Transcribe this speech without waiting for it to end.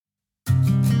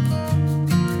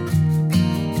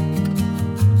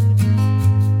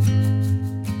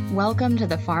Welcome to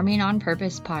the Farming on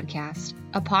Purpose podcast,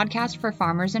 a podcast for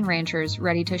farmers and ranchers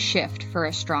ready to shift for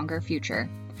a stronger future.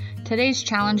 Today's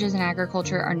challenges in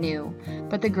agriculture are new,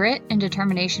 but the grit and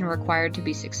determination required to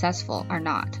be successful are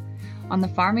not. On the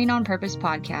Farming on Purpose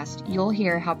podcast, you'll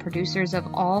hear how producers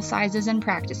of all sizes and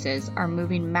practices are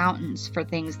moving mountains for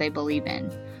things they believe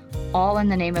in, all in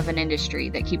the name of an industry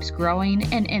that keeps growing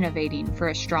and innovating for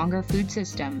a stronger food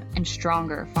system and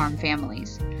stronger farm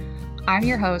families. I'm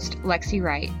your host, Lexi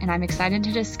Wright, and I'm excited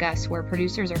to discuss where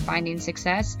producers are finding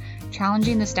success,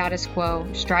 challenging the status quo,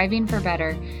 striving for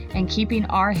better, and keeping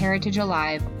our heritage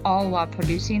alive, all while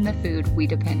producing the food we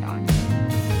depend on.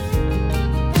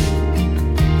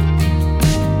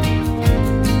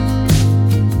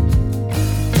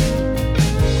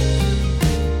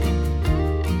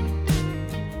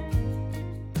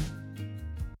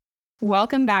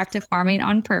 Welcome back to Farming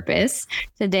on Purpose.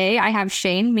 Today, I have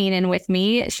Shane Meenan with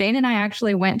me. Shane and I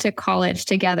actually went to college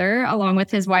together along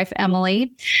with his wife,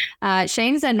 Emily.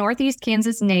 Shane's a Northeast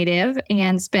Kansas native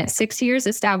and spent 6 years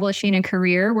establishing a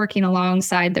career working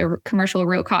alongside the commercial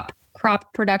row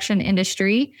crop production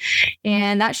industry.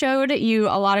 And that showed you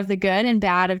a lot of the good and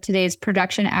bad of today's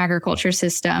production agriculture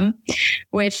system,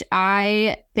 which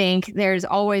I think there's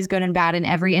always good and bad in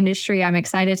every industry. I'm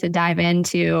excited to dive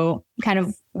into kind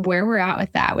of where we're at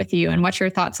with that with you and what your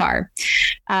thoughts are.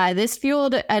 This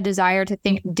fueled a desire to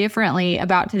think differently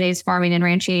about today's farming and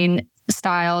ranching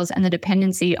styles and the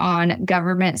dependency on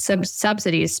government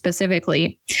subsidies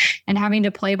specifically, and having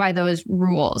to play by those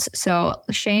rules. So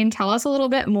Shane, tell us a little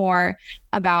bit more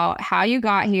about how you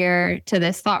got here to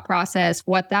this thought process,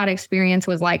 what that experience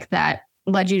was like that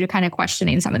led you to kind of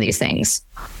questioning some of these things.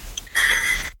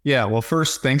 Yeah, well,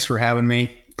 first, thanks for having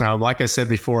me. Like I said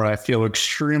before, I feel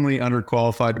extremely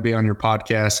underqualified to be on your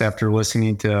podcast after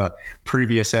listening to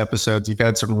previous episodes. You've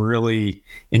had some really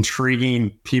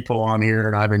intriguing people on here,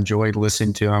 and I've enjoyed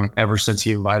listening to them ever since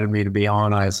you invited me to be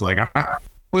on. I was like,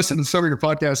 listen to some of your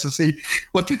podcasts to see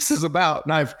what this is about.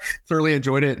 And I've thoroughly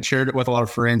enjoyed it and shared it with a lot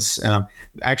of friends.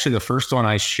 Actually, the first one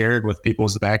I shared with people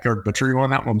was the Backyard Butchery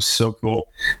one. That one was so cool.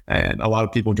 And a lot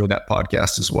of people enjoyed that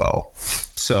podcast as well.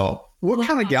 So what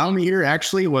kind of got me here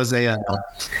actually was a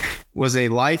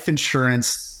life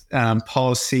insurance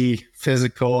policy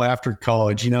physical after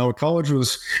college. You know, college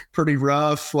was pretty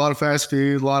rough, a lot of fast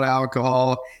food, a lot of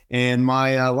alcohol, and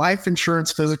my life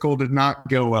insurance physical did not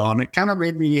go well. And it kind of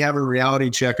made me have a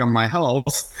reality check on my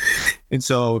health. And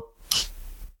so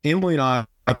Emily and I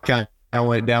kind of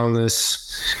went down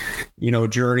this,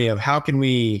 journey of how can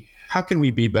we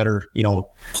be better,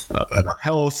 at our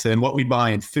health and what we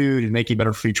buy in food and making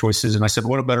better food choices. And I said,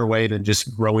 what a better way than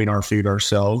just growing our food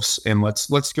ourselves? And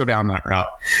let's go down that route.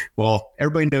 Well,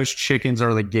 everybody knows chickens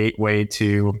are the gateway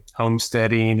to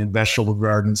homesteading and vegetable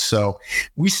gardens. So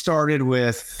we started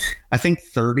with, I think,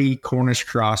 30 Cornish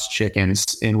cross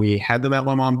chickens, and we had them at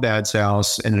my mom and dad's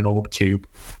house in an old coop.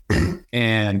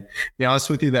 And to be honest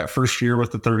with you, that first year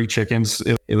with the 30 chickens,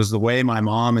 it was the way my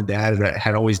mom and dad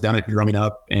had always done it growing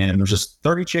up. And there's just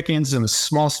 30 chickens in a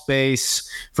small space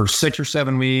for 6 or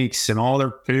 7 weeks, and all their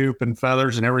poop and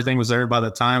feathers and everything was there by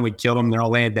the time we killed them. They're all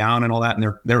laying down and all that.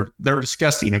 And they're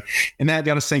disgusting. And that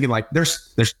got us thinking, like,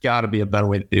 there's got to be a better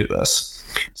way to do this.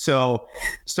 So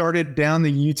started down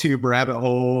the YouTube rabbit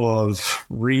hole of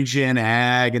regen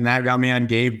ag, and that got me on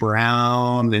Gabe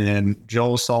Brown and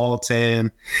Joel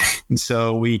Salatin. And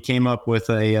so we came up with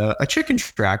a chicken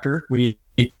tractor. We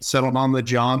settled on the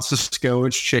John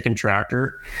Siskowicz chicken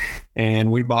tractor,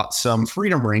 and we bought some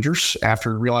Freedom Rangers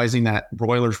after realizing that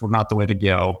broilers were not the way to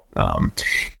go.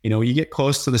 You get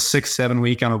close to the 6-7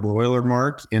 week on a broiler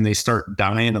mark, and they start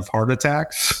dying of heart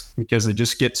attacks because they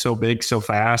just get so big so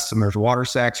fast, and there's water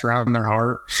sacs around their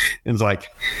heart. And it's like,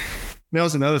 that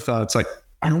was another thought. It's like,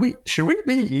 should we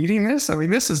be eating this? I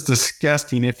mean, this is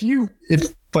disgusting. If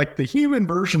like the human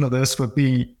version of this would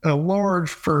be a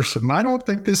large person. I don't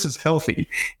think this is healthy.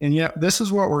 And yet this is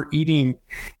what we're eating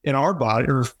in our body,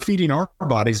 or feeding our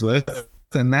bodies with.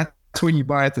 And that's what you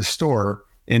buy at the store.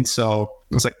 And so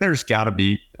I was like, there's got to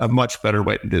be a much better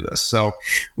way to do this. So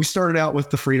we started out with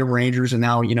the Freedom Rangers, and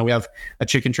now, we have a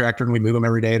chicken tractor, and we move them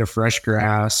every day to fresh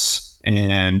grass.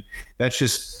 And that's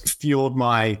just fueled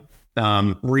my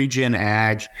regen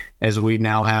ag, as we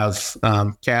now have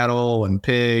cattle and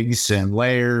pigs and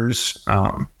layers.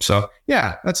 So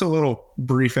yeah, that's a little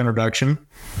brief introduction.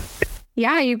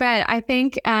 Yeah, you bet. I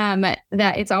think that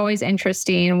it's always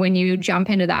interesting when you jump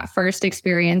into that first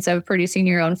experience of producing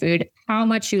your own food, how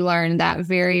much you learn that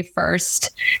very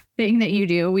first thing that you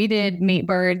do. We did meat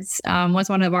birds, was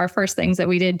one of our first things that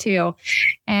we did too.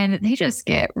 And they just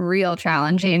get real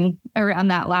challenging around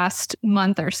that last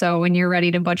month or so when you're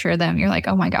ready to butcher them. You're like,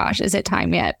 oh my gosh, is it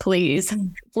time yet? Please,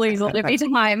 please let it be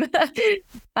time.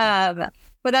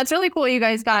 But that's really cool. You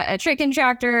guys got a chicken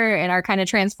tractor and are kind of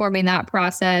transforming that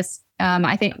process.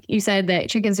 I think you said that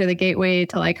chickens are the gateway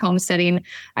to like homesteading.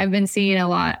 I've been seeing a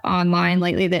lot online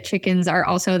lately that chickens are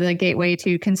also the gateway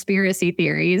to conspiracy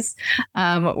theories,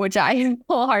 which I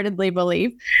wholeheartedly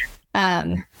believe.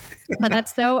 But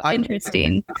that's so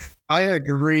interesting. I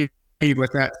agree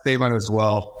with that statement as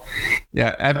well.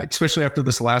 Yeah, especially after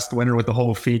this last winter with the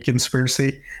whole feed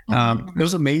conspiracy. It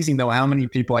was amazing though how many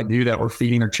people I knew that were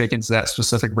feeding their chickens that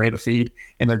specific rate of feed,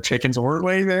 and their chickens weren't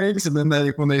laying eggs. And then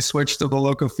when they switched to the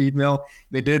local feed mill,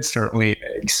 they did start laying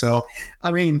eggs. So,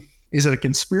 I mean, is it a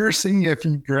conspiracy if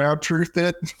you ground truth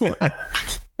it?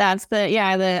 That's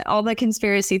all the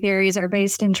conspiracy theories are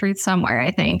based in truth somewhere.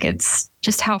 I think it's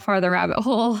just how far down the rabbit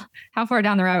hole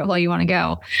you want to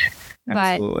go.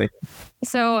 Absolutely.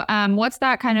 So what's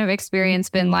that kind of experience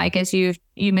been like as you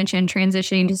mentioned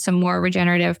transitioning to some more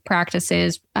regenerative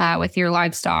practices with your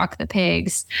livestock, the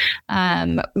pigs?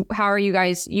 How are you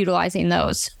guys utilizing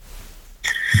those?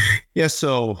 Yeah,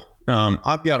 so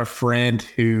I've got a friend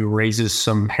who raises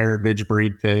some heritage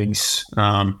breed pigs.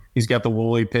 He's got the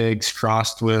woolly pigs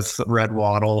crossed with red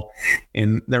wattle,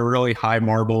 and they're really high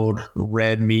marbled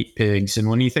red meat pigs. And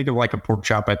when you think of like a pork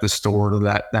chop at the store,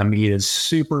 that meat is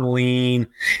super lean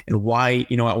and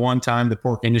white. You know, at one time, the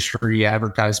pork industry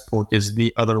advertised pork as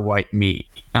the other white meat.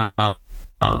 I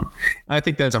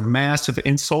think that's a massive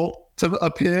insult to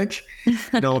a pig.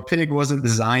 A pig wasn't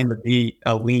designed to be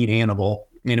a lean animal.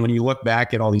 And when you look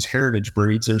back at all these heritage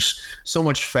breeds, there's so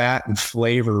much fat and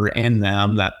flavor in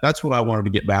them that's what I wanted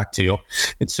to get back to.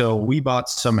 And so we bought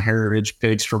some heritage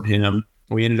pigs from him.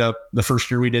 We ended up, the first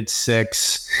year we did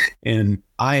 6, and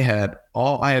I had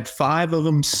 5 of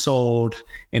them sold,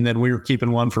 and then we were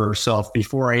keeping one for ourselves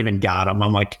before I even got them.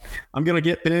 I'm like, I'm going to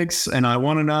get pigs, and I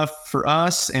want enough for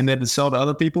us and then to sell to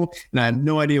other people, and I had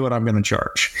no idea what I'm going to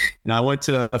charge. And I went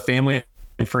to a family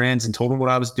and friends and told them what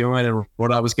I was doing and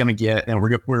what I was going to get. And we're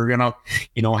going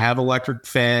to, have electric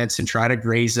fence and try to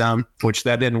graze them, which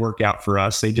that didn't work out for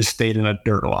us. They just stayed in a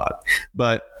dirt lot.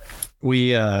 But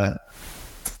we, and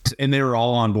they were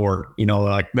all on board,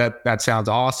 like that sounds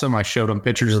awesome. I showed them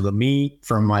pictures of the meat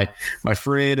from my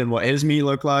friend and what his meat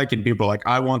looked like. And people are like,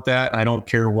 I want that. I don't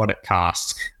care what it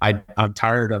costs. I'm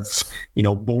tired of,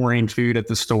 boring food at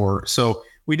the store. So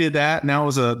we did that, and that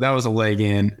was a leg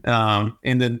in.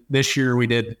 And then this year we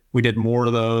did more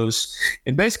of those.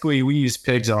 And basically we use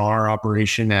pigs on our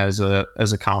operation as a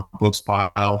compost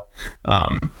pile.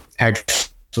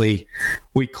 Actually,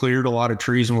 we cleared a lot of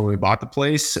trees when we bought the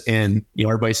place, and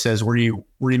everybody says where you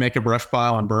make a brush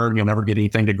pile and burn, you'll never get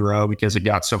anything to grow because it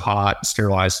got so hot and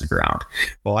sterilized the ground.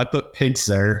 Well, I put pigs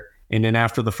there. And then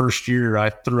after the first year,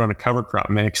 I threw on a cover crop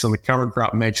mix, and the cover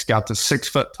crop mix got to 6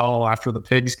 foot tall after the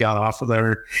pigs got off of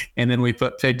there. And then we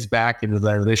put pigs back into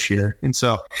there this year. And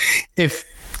so if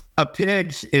a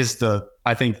pig is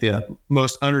I think the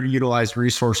most underutilized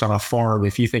resource on a farm,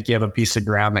 if you think you have a piece of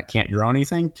ground that can't grow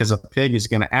anything, because a pig is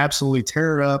going to absolutely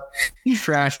tear it up,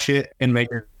 trash it, and make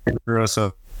it grow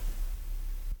something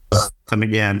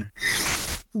again.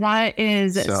 That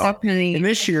is definitely. And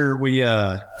this year we,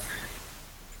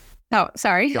 Oh,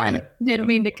 sorry. I didn't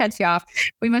mean to cut you off.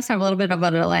 We must have a little bit of a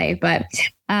delay, but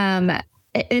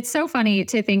it's so funny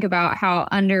to think about how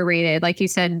underrated, like you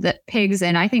said, that pigs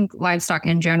and I think livestock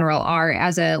in general are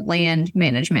as a land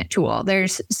management tool.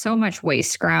 There's so much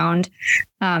waste ground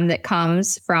that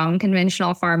comes from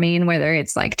conventional farming, whether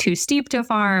it's like too steep to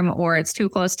farm or it's too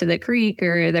close to the creek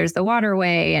or there's the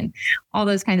waterway and all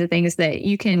those kinds of things that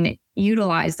you can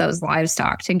utilize those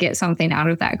livestock to get something out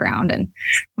of that ground. And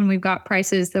when we've got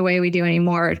prices the way we do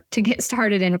anymore to get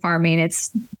started in farming, it's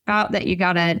about that you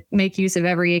got to make use of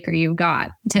every acre you've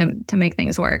got to make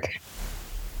things work.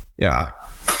 Yeah.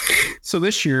 So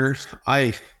this year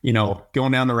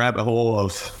going down the rabbit hole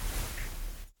of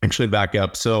actually back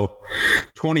up. So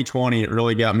 2020, it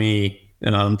really got me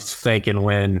thinking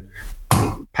when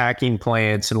packing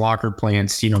plants and locker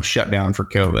plants, shut down for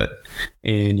COVID.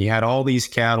 And you had all these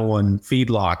cattle and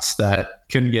feedlots that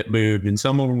couldn't get moved. And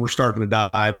some of them were starting to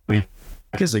die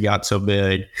because they got so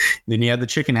big. And then you had the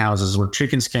chicken houses where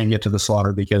chickens can't get to the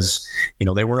slaughter because,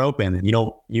 they were open. And,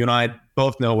 you and I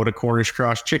both know what a Cornish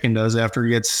cross chicken does after it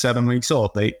gets 7 weeks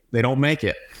old. They don't make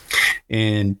it.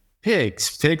 And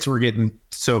pigs were getting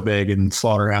so big in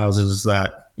slaughterhouses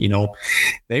that,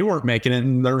 they weren't making it.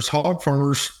 And there was hog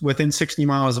farmers within 60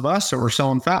 miles of us that were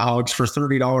selling fat hogs for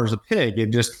 $30 a pig.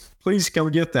 And just, please go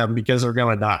get them because they're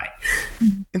going to die.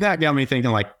 And that got me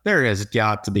thinking, like, there has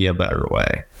got to be a better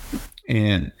way.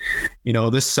 And,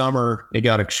 this summer it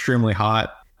got extremely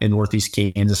hot in Northeast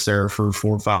Kansas there for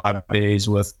 4 or 5 days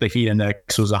with the heat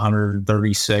index was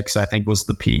 136, I think was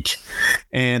the peak.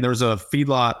 And there was a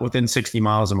feedlot within 60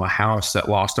 miles of my house that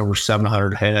lost over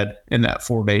 700 head in that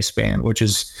 4-day span, which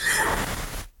is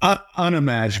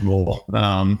unimaginable,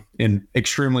 and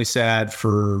extremely sad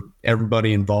for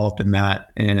everybody involved in that.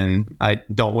 And I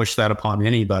don't wish that upon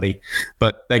anybody,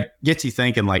 but that gets you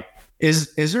thinking, like,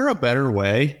 is there a better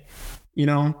way?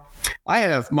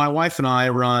 My wife and I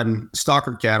run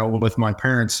stocker cattle with my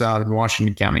parents out in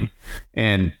Washington County,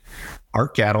 and our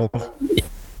cattle,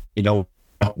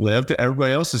 lived.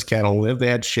 Everybody else's cattle lived. They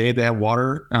had shade, they had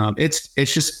water.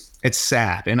 It's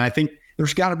sad. And I think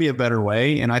there's got to be a better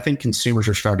way. And I think consumers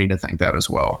are starting to think that as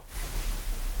well.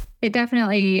 It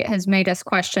definitely has made us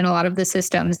question a lot of the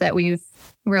systems that we've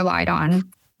relied on.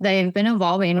 They've been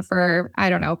evolving for, I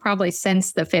don't know, probably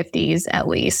since the 50s at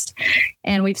least.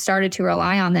 And we've started to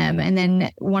rely on them. And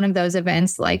then one of those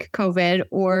events like COVID,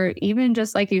 or even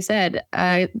just like you said,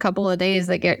 a couple of days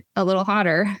that get a little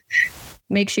hotter,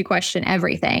 makes you question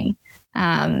everything.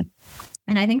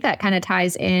 And I think that kind of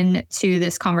ties into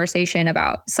this conversation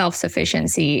about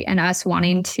self-sufficiency and us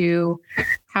wanting to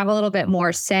have a little bit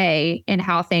more say in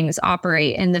how things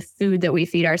operate in the food that we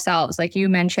feed ourselves. Like you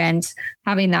mentioned,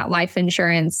 having that life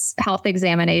insurance health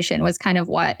examination was kind of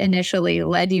what initially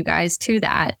led you guys to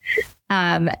that.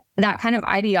 That kind of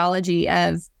ideology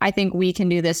of, I think we can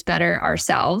do this better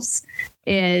ourselves,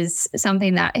 is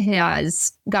something that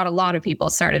has got a lot of people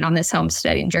started on this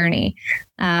homesteading journey.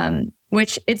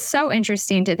 Which it's so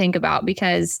interesting to think about,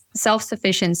 because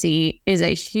self-sufficiency is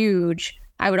a huge,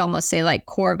 I would almost say, like,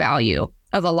 core value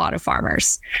of a lot of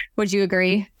farmers. Would you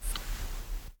agree?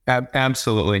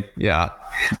 Absolutely. Yeah,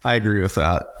 I agree with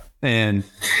that. And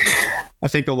I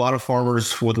think a lot of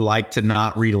farmers would like to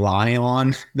not rely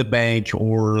on the bank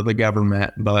or the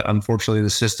government, but unfortunately the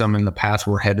system and the path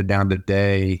we're headed down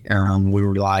today, we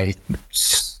rely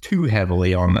too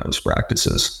heavily on those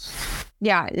practices.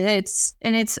 Yeah, it's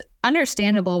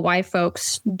understandable why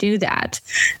folks do that.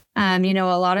 A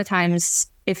lot of times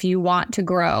if you want to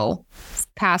grow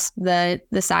past the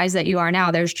size that you are now,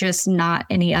 there's just not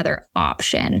any other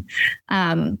option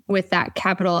with that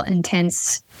capital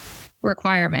intense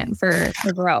requirement for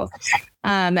growth.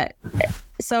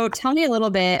 So tell me a little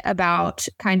bit about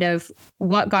kind of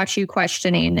what got you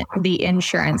questioning the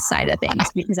insurance side of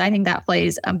things, because I think that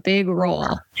plays a big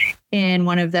role in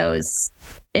one of those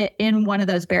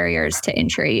barriers to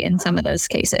entry in some of those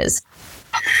cases.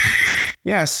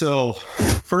 Yeah. So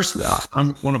first,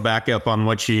 I want to back up on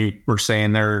what you were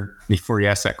saying there before you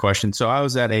asked that question. So I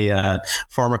was at a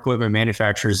Farm Equipment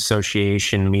Manufacturers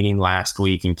Association meeting last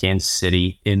week in Kansas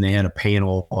City, and they had a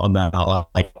panel about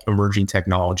like emerging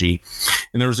technology.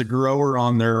 And there was a grower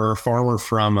on there, or a farmer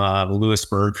from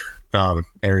Lewisburg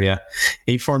area.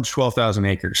 He farms 12,000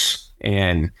 acres,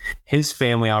 and his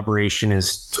family operation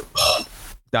is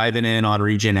diving in on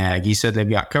regen ag. He said they've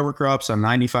got cover crops on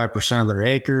 95% of their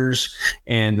acres.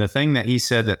 And the thing that he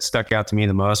said that stuck out to me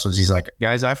the most was, he's like,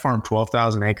 guys, I farm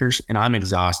 12,000 acres and I'm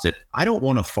exhausted. I don't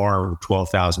want to farm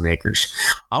 12,000 acres.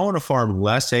 I want to farm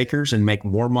less acres and make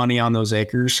more money on those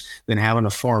acres than having to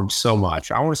farm so much.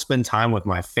 I want to spend time with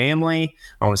my family.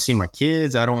 I want to see my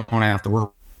kids. I don't want to have to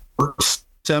work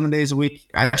 7 days a week.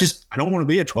 I don't want to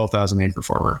be a 12,000 acre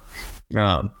farmer.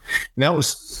 That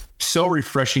was so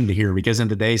refreshing to hear, because in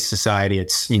today's society,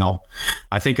 it's,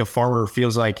 I think a farmer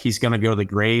feels like he's going to go to the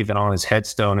grave, and on his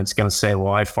headstone, it's going to say,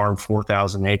 well, I farmed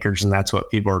 4,000 acres, and that's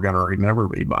what people are going to remember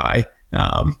me by.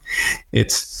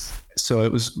 So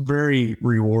it was very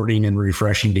rewarding and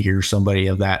refreshing to hear somebody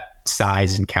of that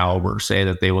size and caliber say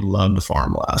that they would love to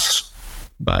farm less.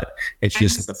 But it's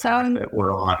just the path that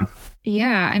we're on.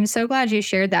 Yeah, I'm so glad you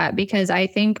shared that, because I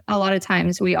think a lot of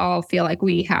times we all feel like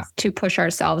we have to push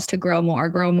ourselves to grow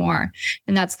more.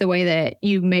 And that's the way that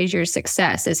you measure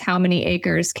success, is how many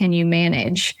acres can you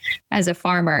manage as a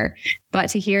farmer. But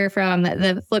to hear from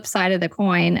the flip side of the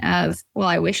coin of, well,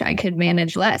 I wish I could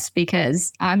manage less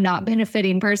because I'm not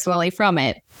benefiting personally from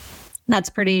it. That's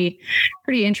pretty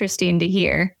interesting to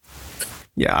hear.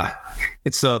 Yeah.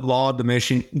 It's the law of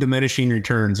diminishing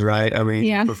returns, right? I mean,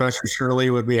 yeah. Professor Shirley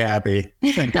would be happy.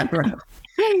 Oh,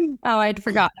 I'd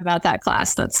forgotten about that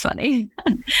class. That's funny.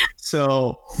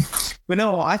 So, but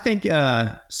no, I think,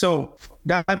 so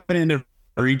diving into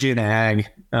regen ag,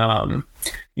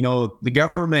 the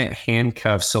government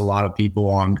handcuffs a lot of people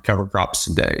on cover crops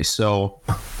today. So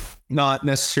not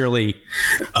necessarily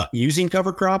using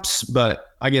cover crops,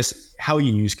 but I guess how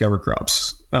you use cover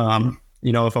crops.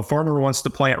 If a farmer wants to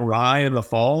plant rye in the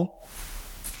fall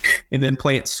and then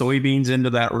plant soybeans into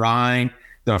that rye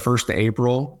the 1st of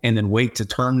April, and then wait to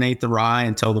terminate the rye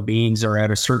until the beans are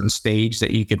at a certain stage that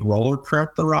you could roller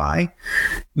crop the rye,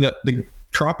 the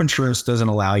crop insurance doesn't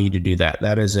allow you to do that.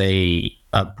 That is a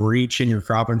breach in your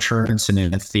crop insurance. And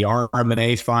if the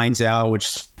RMA finds out,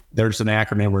 which there's an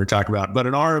acronym we're talking about, but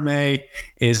an RMA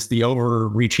is the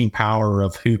overreaching power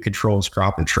of who controls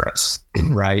crop insurance,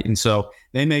 right? And so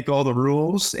they make all the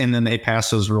rules and then they pass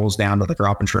those rules down to the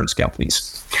crop insurance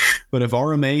companies. But if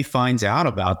RMA finds out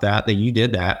about that you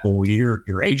did that, well,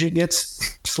 your agent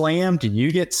gets slammed and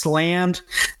you get slammed.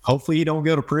 Hopefully you don't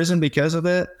go to prison because of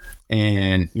it.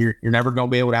 And you're never going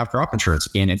to be able to have crop insurance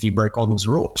again if you break all those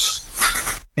rules.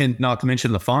 And not to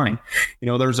mention the fine.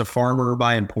 There's a farmer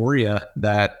by Emporia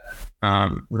that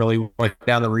really went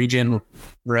down the region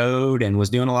road and was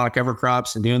doing a lot of cover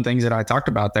crops and doing things that I talked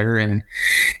about there. And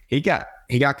he got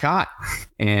caught.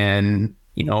 And,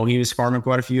 he was farming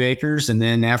quite a few acres. And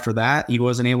then after that, he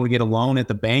wasn't able to get a loan at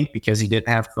the bank because he didn't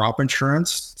have crop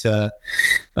insurance to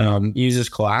use as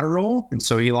collateral. And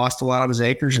so he lost a lot of his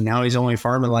acres. And now he's only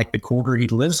farming like the quarter he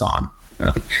lives on.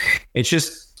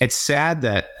 It's sad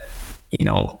that,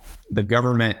 the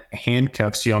government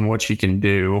handcuffs you on what you can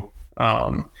do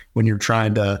when you're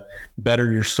trying to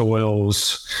better your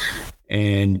soils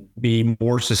and be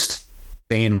more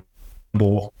sustainable.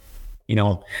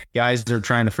 Guys that are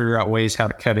trying to figure out ways how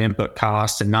to cut input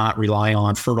costs and not rely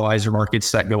on fertilizer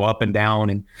markets that go up and down.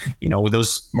 And,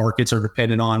 those markets are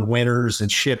dependent on winters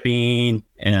and shipping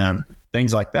and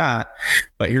things like that.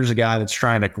 But here's a guy that's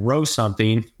trying to grow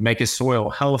something, make his soil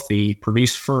healthy,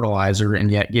 produce fertilizer,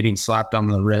 and yet getting slapped on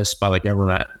the wrist by the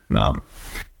government.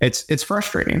 It's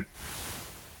frustrating.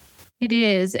 It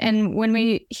is. And when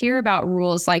we hear about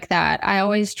rules like that, I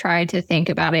always try to think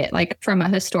about it like from a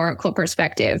historical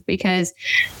perspective, because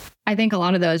I think a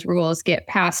lot of those rules get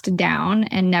passed down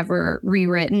and never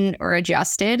rewritten or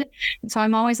adjusted. So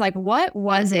I'm always like, what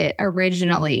was it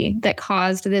originally that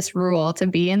caused this rule to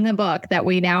be in the book that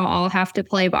we now all have to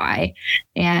play by?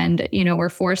 And, we're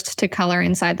forced to color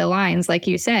inside the lines, like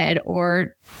you said,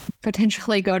 or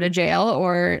potentially go to jail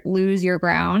or lose your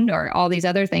ground or all these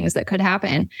other things that could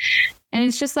happen. And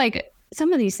it's just like,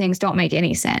 some of these things don't make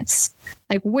any sense.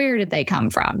 Like, where did they come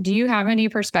from? Do you have any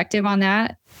perspective on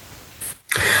that?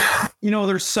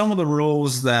 There's some of the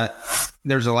rules that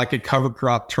there's a cover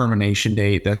crop termination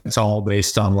date that's all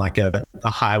based on like a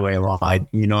highway line.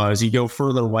 As you go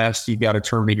further west, you've got to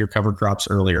terminate your cover crops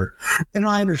earlier. And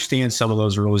I understand some of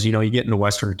those rules. You get into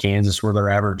western Kansas where their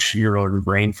average yearly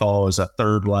rainfall is a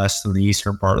third less than the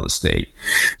eastern part of the state.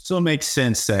 So it makes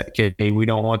sense that, okay, we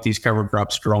don't want these cover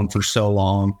crops grown for so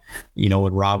long,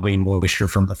 and robbing moisture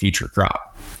from the future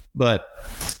crop. But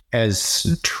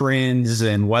as trends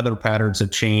and weather patterns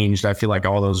have changed, I feel like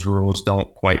all those rules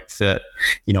don't quite fit.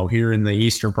 Here in the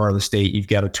eastern part of the state, you've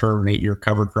got to terminate your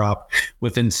cover crop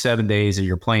within 7 days of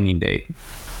your planting date.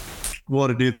 Well,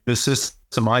 to do the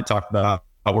system I talked about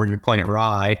where you're planting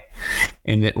rye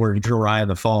and where you drill rye in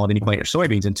the fall and then you plant your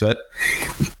soybeans into it,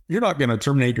 you're not going to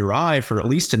terminate your rye for at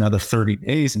least another 30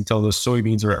 days until those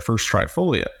soybeans are at first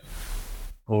trifoliate.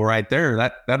 Well, right there,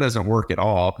 that doesn't work at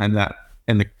all. And that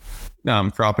in the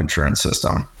crop insurance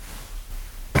system.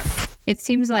 It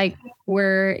seems like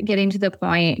we're getting to the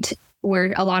point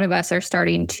where a lot of us are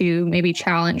starting to maybe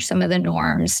challenge some of the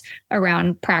norms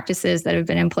around practices that have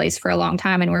been in place for a long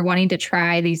time. And we're wanting to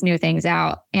try these new things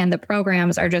out. And the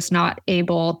programs are just not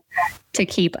able to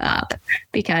keep up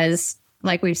because,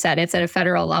 like we've said, it's at a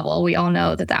federal level. We all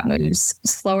know that moves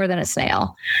slower than a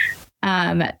snail.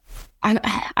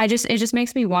 It just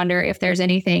makes me wonder if there's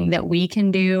anything that we can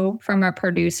do from a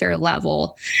producer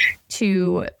level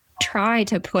to try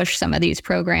to push some of these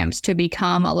programs to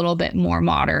become a little bit more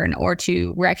modern or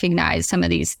to recognize some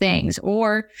of these things.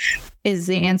 Or is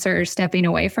the answer stepping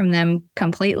away from them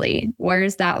completely?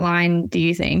 Where's that line, do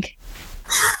you think?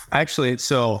 Actually,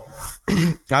 so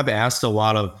I've asked a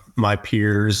lot of my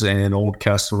peers and old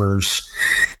customers,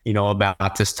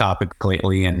 about this topic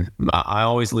lately. And I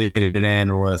always leave it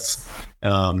in with,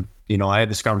 I had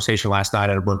this conversation last night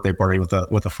at a birthday party with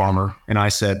a farmer. And I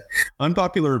said,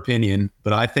 unpopular opinion,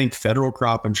 but I think federal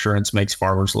crop insurance makes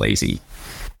farmers lazy.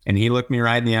 And he looked me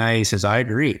right in the eye. He says, I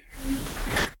agree.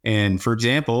 And for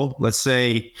example, let's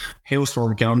say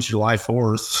hailstorm comes July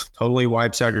 4th, totally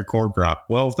wipes out your corn crop.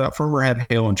 Well, if that farmer had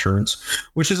hail insurance,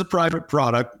 which is a private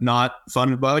product, not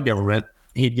funded by the government,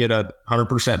 he'd get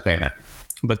 100% payment.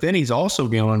 But then he's also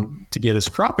going to get his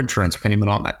crop insurance payment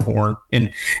on that corn,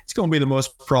 and it's going to be the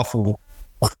most profitable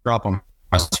crop on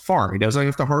his farm. He doesn't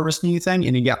have to harvest anything,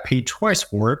 and he got paid twice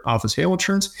for it off his hail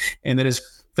insurance and then his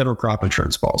federal crop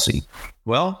insurance policy.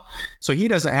 Well, so he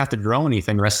doesn't have to grow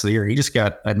anything the rest of the year. He just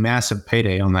got a massive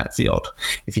payday on that field.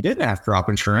 If he didn't have crop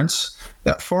insurance,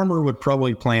 that farmer would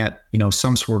probably plant,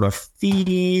 some sort of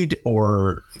feed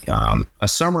or a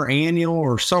summer annual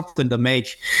or something to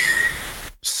make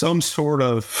some sort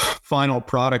of final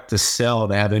product to sell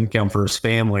to have income for his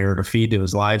family or to feed to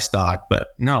his livestock. But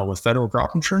no, with federal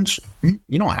crop insurance,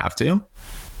 you don't have to.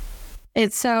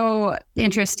 It's so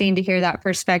interesting to hear that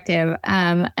perspective.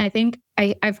 I think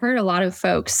I've heard a lot of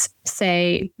folks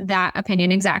say that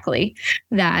opinion exactly,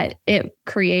 that it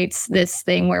creates this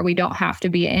thing where we don't have to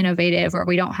be innovative or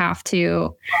we don't have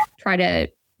to try to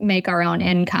make our own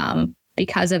income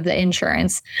because of the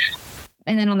insurance.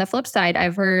 And then on the flip side,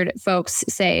 I've heard folks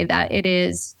say that it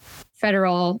is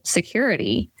federal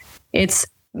security. It's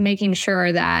making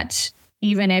sure that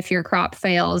even if your crop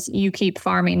fails, you keep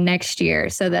farming next year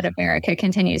so that America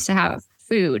continues to have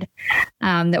food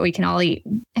that we can all eat.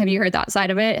 Have you heard that side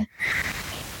of it?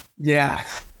 Yeah,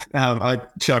 I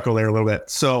chuckle there a little bit.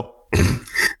 So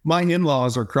my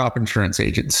in-laws are crop insurance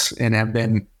agents and have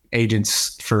been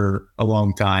agents for a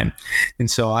long time. And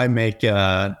so I make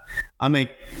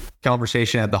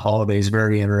conversation at the holidays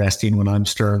very interesting when I'm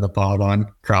stirring the pot on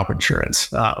crop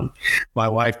insurance. My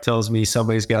wife tells me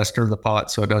somebody's got to stir the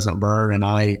pot so it doesn't burn, and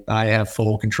I have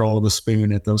full control of the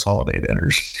spoon at those holiday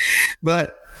dinners.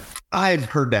 But I've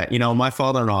heard that, my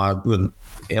father-in-law,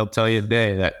 he'll tell you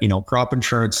today that, crop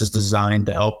insurance is designed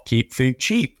to help keep food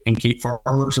cheap and keep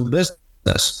farmers in business.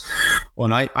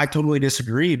 Well, and I totally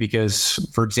disagree because,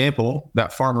 for example,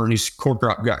 that farmer whose corn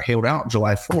crop got hailed out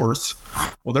July 4th,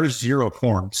 well, there's zero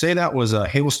corn. Say that was a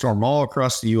hailstorm all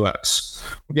across the U.S.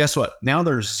 Well, guess what? Now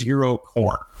there's zero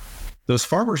corn. Those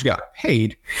farmers got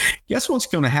paid. Guess what's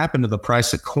going to happen to the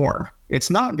price of corn? It's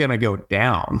not going to go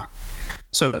down.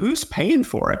 So who's paying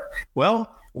for it?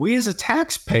 Well, we as a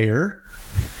taxpayer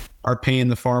are paying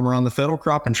the farmer on the federal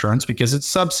crop insurance because it's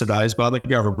subsidized by the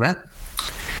government.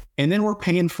 And then we're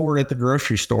paying for it at the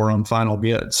grocery store on final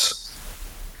goods.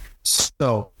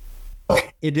 So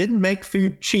it didn't make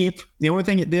food cheap. The only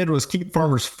thing it did was keep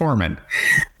farmers farming.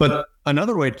 But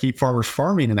another way to keep farmers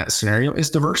farming in that scenario is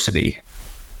diversity.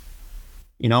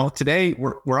 Today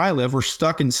where I live, we're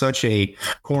stuck in such a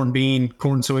corn,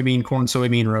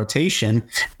 soybean rotation.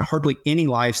 Hardly any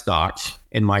livestock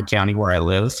in my county where I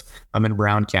live. I'm in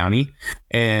Brown County,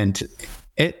 and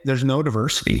there's no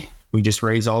diversity. We just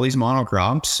raise all these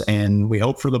monocrops and we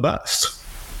hope for the best.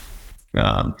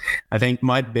 I think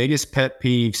my biggest pet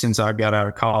peeve since I got out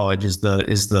of college is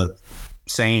the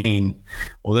saying,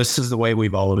 well, this is the way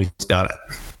we've always done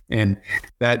it. And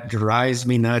that drives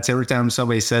me nuts. Every time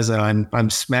somebody says that, I'm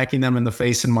smacking them in the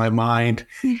face in my mind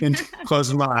and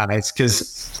closing my eyes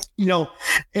because,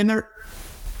 and they're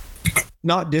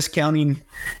not discounting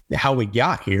how we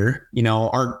got here.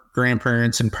 Our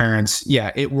grandparents and parents,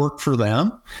 it worked for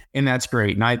them and that's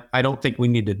great. And I don't think we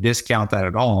need to discount that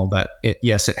at all, but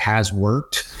yes, it has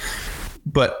worked,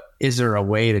 but is there a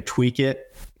way to tweak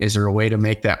it? Is there a way to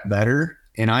make that better?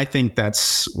 And I think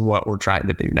that's what we're trying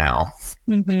to do now.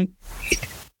 Mm-hmm.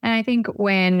 And I think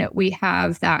when we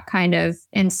have that kind of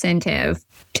incentive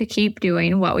to keep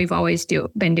doing what we've always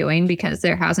been doing, because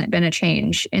there hasn't been a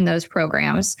change in those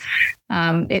programs,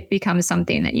 it becomes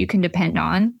something that you can depend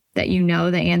on, that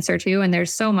the answer to. And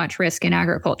there's so much risk in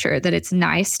agriculture that it's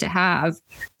nice to have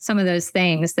some of those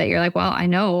things that you're like, well, I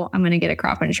know I'm going to get a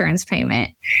crop insurance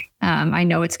payment. I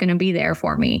know it's going to be there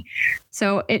for me.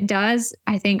 So it does,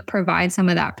 I think, provide some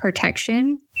of that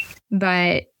protection,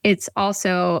 but it's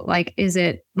also like, is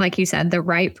it, like you said, the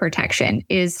right protection?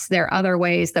 Is there other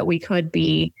ways that we could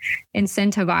be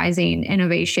incentivizing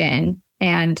innovation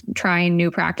and trying new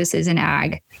practices in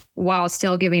ag while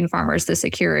still giving farmers the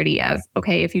security of,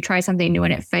 okay, if you try something new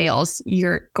and it fails,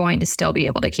 you're going to still be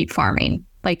able to keep farming,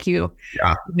 like you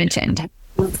mentioned.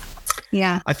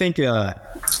 Yeah. I think,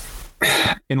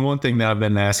 and one thing that I've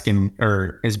been asking,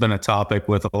 or has been a topic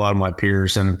with a lot of my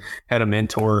peers, and had a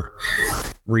mentor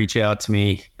reach out to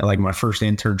me like my first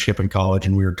internship in college,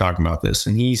 and we were talking about this.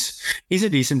 And he's a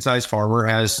decent sized farmer,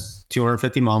 has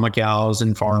 250 mama cows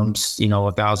and farms,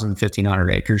 1,000, 1,500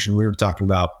 acres. And we were talking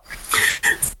about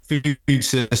food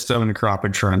system and crop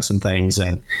insurance and things.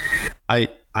 And I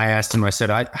asked him, I said,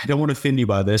 I don't want to offend you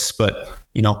by this, but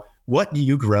what do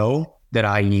you grow that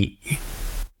I eat?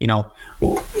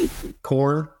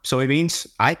 corn, soybeans,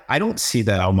 I don't see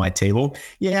that on my table.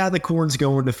 Yeah, the corn's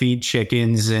going to feed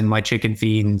chickens and my chicken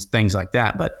feed and things like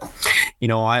that. But,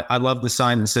 I love the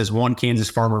sign that says one Kansas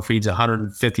farmer feeds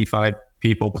 155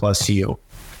 people plus you.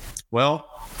 Well,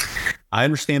 I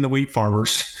understand the wheat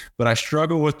farmers, but I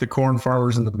struggle with the corn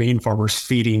farmers and the bean farmers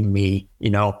feeding me,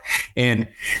 and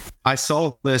I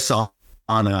saw this on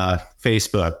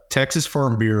Facebook. Texas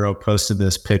Farm Bureau posted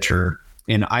this picture,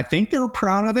 and I think they're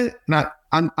proud of it.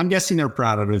 I'm guessing they're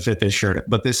proud of it if they shared it,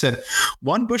 but they said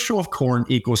 1 bushel of corn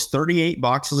equals 38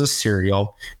 boxes of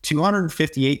cereal,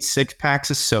 258 6-packs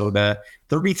of soda,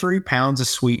 33 pounds of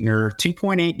sweetener,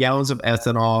 2.8 gallons of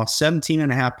ethanol,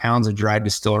 17.5 pounds of dried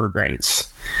distiller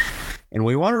grains. And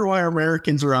we wonder why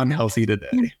Americans are unhealthy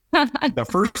today. The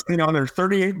first thing on there,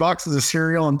 38 boxes of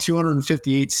cereal and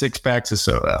 258 6-packs of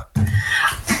soda.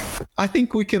 I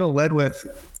think we could have led with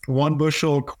 1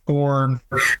 bushel of corn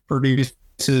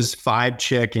produces 5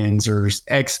 chickens or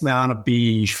X amount of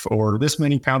beef or this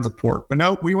many pounds of pork. But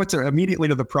no, we went immediately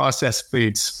to the processed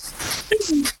foods.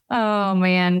 Oh,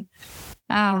 man.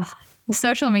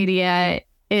 Social media,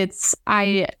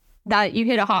 that you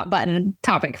hit a hot button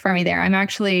topic for me there. I'm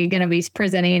actually going to be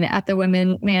presenting at the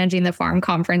Women Managing the Farm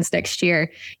conference next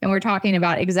year. And we're talking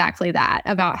about exactly that,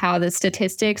 about how the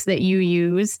statistics that you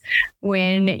use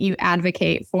when you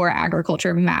advocate for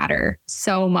agriculture matter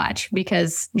so much,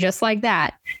 because just like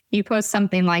that, you post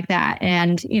something like that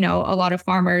and, a lot of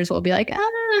farmers will be like,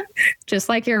 just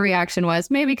like your reaction was,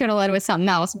 maybe could have led with something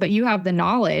else, but you have the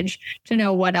knowledge to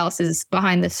know what else is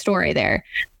behind the story there.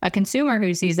 A consumer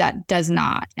who sees that does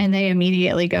not. And they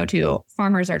immediately go to,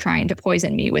 farmers are trying to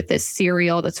poison me with this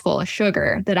cereal that's full of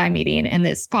sugar that I'm eating and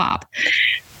this pop.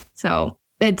 So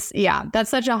that's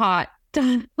such a hot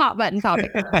button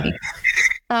topic.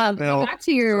 Back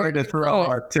to your... Sorry to throw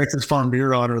our Texas Farm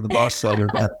Bureau under the bus.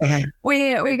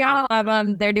 We gotta love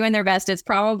them. They're doing their best. It's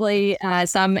probably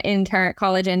some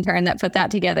college intern that put that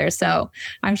together. So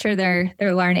I'm sure they're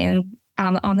learning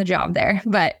on the job there.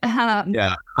 But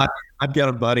yeah, I've got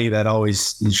a buddy that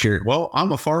always shared, well,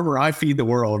 I'm a farmer, I feed the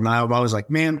world. And I'm always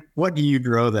like, man, what do you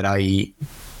grow that I eat?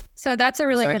 So that's a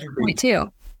really good point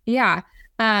too. Yeah.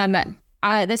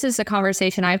 This is a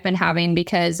conversation I've been having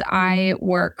because I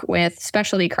work with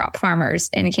specialty crop farmers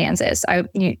in Kansas. I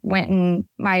went and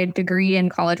my degree in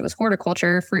college was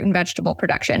horticulture, fruit and vegetable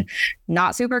production.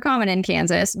 Not super common in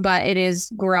Kansas, but it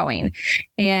is growing.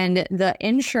 And the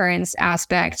insurance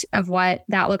aspect of what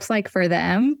that looks like for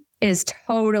them is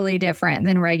totally different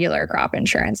than regular crop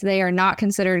insurance. They are not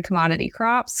considered commodity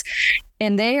crops,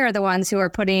 and they are the ones who are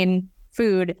putting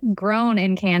food grown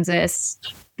in Kansas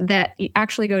that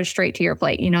actually goes straight to your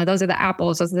plate. Those are the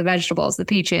apples, those are the vegetables, the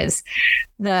peaches,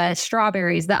 the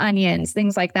strawberries, the onions,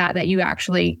 things like that you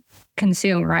actually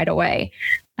consume right away.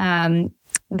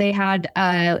 They had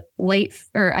an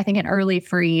early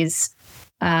freeze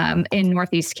in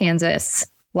Northeast Kansas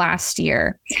last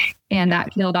year, and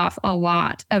that killed off a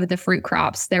lot of the fruit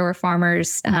crops. There were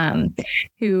farmers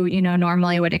who,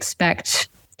 normally would expect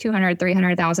 $200,000,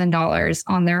 $300,000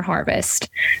 on their harvest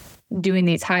doing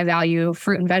these high value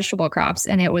fruit and vegetable crops,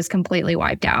 and it was completely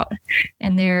wiped out.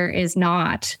 And there is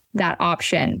not that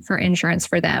option for insurance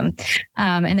for them.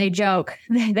 And they joke,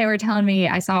 they were telling me,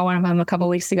 I saw one of them a couple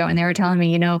of weeks ago, and they were telling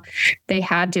me, they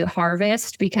had to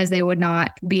harvest because they would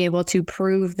not be able to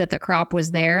prove that the crop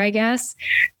was there, I guess.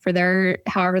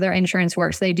 However their insurance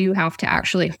works, they do have to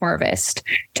actually harvest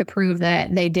to prove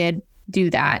that they did do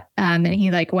that. And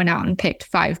he went out and picked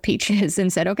 5 peaches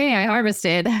and said, okay, I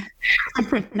harvested.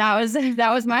 that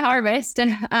was my harvest.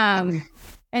 And from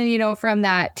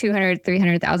that $200,000,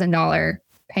 $300,000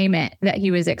 payment that he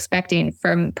was expecting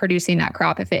from producing that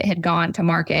crop, if it had gone to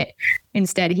market,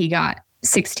 instead he got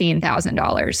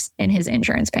 $16,000 in his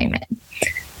insurance payment.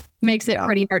 Makes it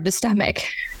pretty hard to stomach.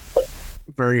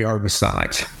 Very hard to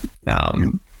stomach.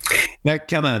 That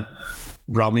kind of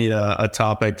brought me to a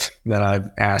topic that I've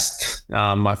asked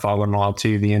my father-in-law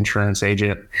to, the insurance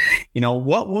agent.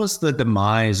 What was the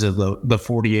demise of the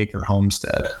 40-acre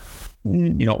homestead?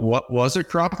 What was it,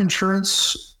 crop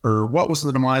insurance, or what was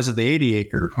the demise of the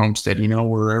 80-acre homestead?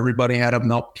 Where everybody had a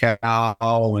milk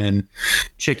cow and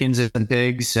chickens and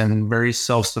pigs and very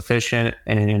self-sufficient,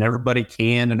 and everybody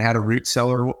canned and had a root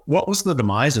cellar. What was the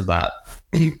demise of that?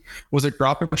 Was it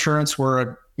crop insurance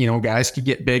where guys could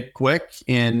get big quick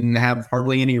and have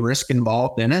hardly any risk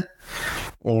involved in it?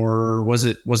 Or was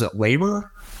it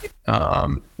labor?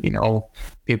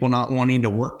 People not wanting to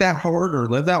work that hard or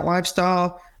live that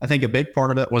lifestyle? I think a big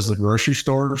part of it was the grocery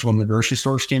stores. When the grocery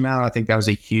stores came out, I think that was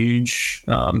a huge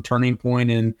turning point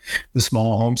in the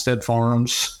small homestead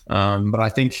farms. But I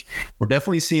think we're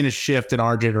definitely seeing a shift in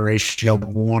our generation of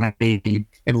wanting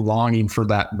and longing for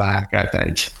that back, I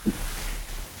think.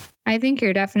 I think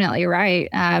you're definitely right.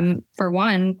 For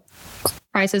one,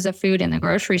 prices of food in the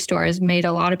grocery store has made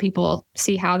a lot of people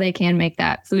see how they can make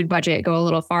that food budget go a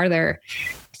little farther,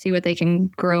 see what they can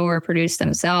grow or produce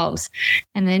themselves.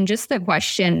 And then just the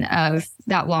question of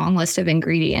that long list of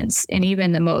ingredients and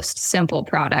even the most simple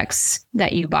products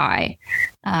that you buy,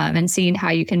 and seeing how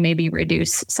you can maybe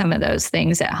reduce some of those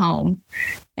things at home.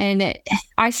 And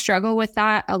I struggle with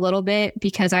that a little bit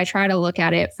because I try to look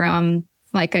at it from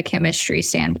like a chemistry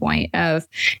standpoint of,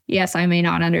 yes, I may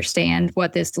not understand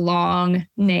what this long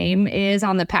name is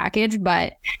on the package,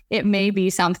 but it may be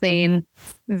something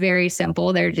very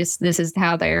simple. This is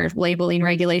how their labeling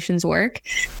regulations work.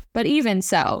 But even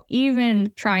so,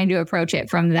 even trying to approach it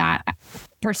from that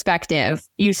perspective,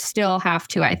 you still have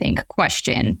to, I think,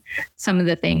 question some of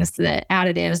the things, the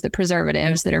additives, the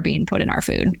preservatives that are being put in our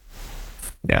food.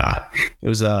 Yeah. It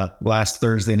was last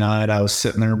Thursday night. I was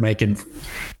sitting there making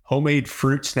homemade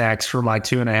fruit snacks for my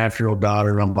 2.5-year-old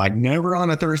daughter. And I'm like, never on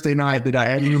a Thursday night did I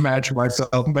ever imagine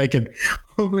myself making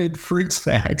homemade fruit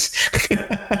snacks.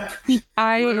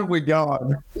 Where have we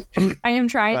gone? I am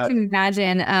trying to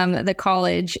imagine the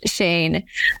college Shane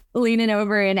leaning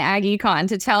over in Aggie Con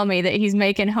to tell me that he's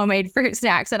making homemade fruit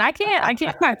snacks. And I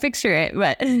can't quite picture it,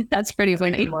 but that's pretty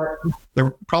funny.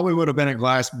 There probably would have been a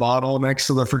glass bottle next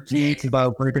to the fruit snacks if I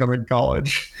was making them in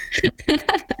college.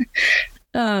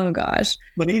 Oh gosh.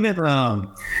 But even,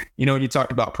 when you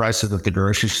talked about prices at the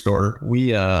grocery store,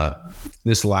 we,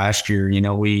 this last year,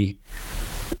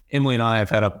 Emily and I have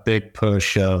had a big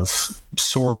push of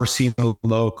sourcing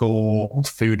local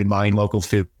food and buying local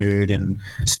food and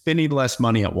spending less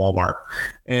money at Walmart.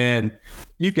 And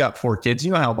you've got 4 kids.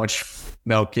 You know how much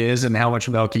milk is and how much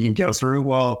milk you can go through.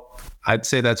 Well, I'd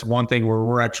say that's one thing where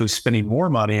we're actually spending more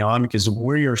money on because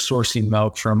we are sourcing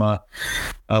milk from a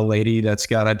lady that's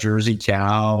got a Jersey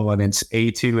cow and it's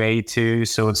A2,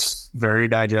 so it's very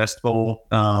digestible.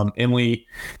 Emily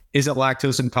isn't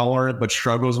lactose intolerant, but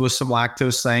struggles with some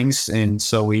lactose things. And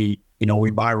so we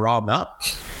buy raw milk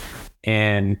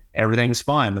and everything's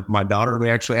fine. My daughter, we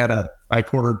actually I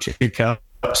ordered 2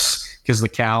 cups because the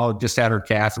cow just had her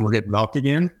calf and we're getting milk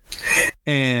again.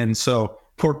 And so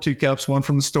poured 2 cups, one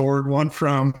from the store, one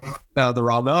from the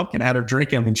raw milk, and had her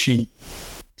drink them. And she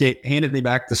handed me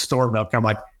back the store milk. I'm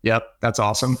like, yep, that's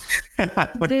awesome.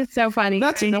 It is so funny.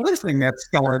 That's another thing that's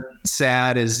kind of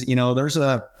sad is, there's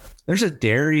a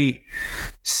dairy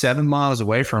 7 miles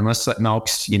away from us that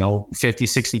milks, 50,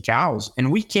 60 cows,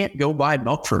 and we can't go buy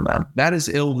milk from them. That is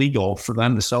illegal for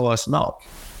them to sell us milk.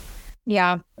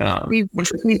 Yeah.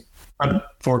 Which is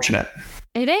unfortunate.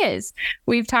 It is.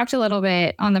 We've talked a little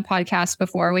bit on the podcast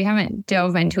before. We haven't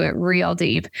dove into it real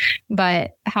deep,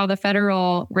 but how the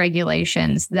federal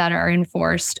regulations that are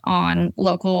enforced on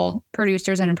local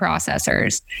producers and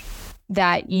processors,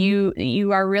 that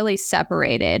you are really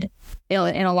separated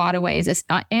in a lot of ways,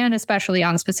 and especially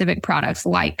on specific products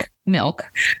like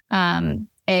milk.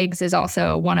 Eggs is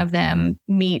also one of them.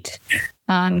 Meat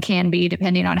can be,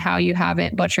 depending on how you have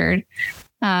it butchered.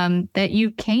 That you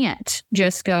can't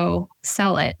just go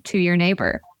sell it to your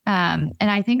neighbor. And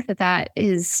I think that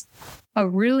is a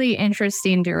really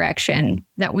interesting direction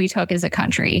that we took as a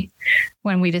country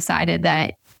when we decided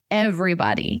that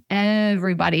everybody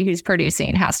who's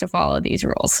producing has to follow these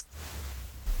rules.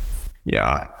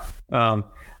 Yeah. I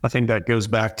think that goes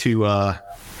back to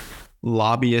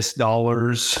lobbyist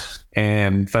dollars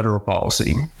and federal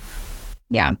policy.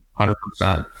 Yeah.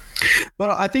 100%. But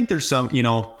I think there's some,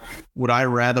 would I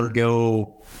rather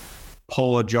go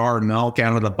pull a jar of milk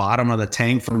out of the bottom of the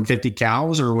tank from 50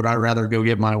 cows, or would I rather go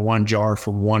get my 1 jar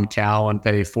from 1 cow and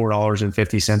pay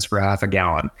 $4.50 for half a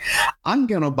gallon? I'm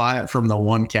going to buy it from the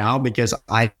 1 cow because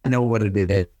I know what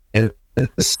it is.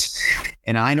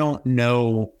 And I don't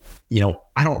know,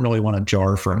 I don't really want a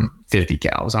jar from 50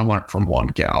 cows. I want it from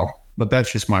 1 cow, but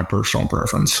that's just my personal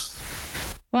preference.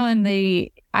 Well, and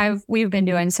we've been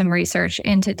doing some research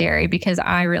into dairy because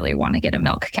I really want to get a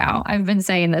milk cow. I've been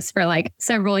saying this for like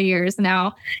several years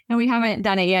now, and we haven't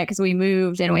done it yet because we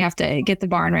moved and we have to get the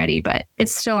barn ready, but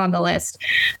it's still on the list.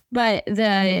 But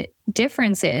the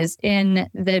differences in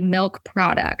the milk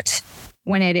product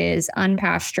when it is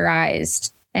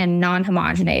unpasteurized and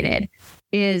non-homogenated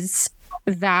is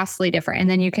vastly different. And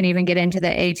then you can even get into the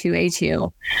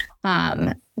A2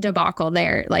 debacle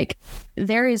there. Like,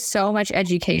 there is so much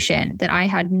education that I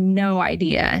had no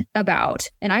idea about.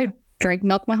 And I drank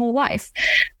milk my whole life.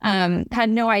 Had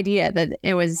no idea that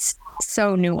it was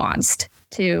so nuanced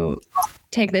to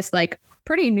take this like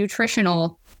pretty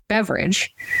nutritional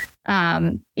beverage,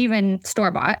 even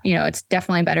store-bought, it's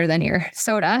definitely better than your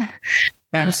soda.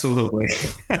 Absolutely.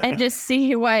 And just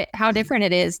see how different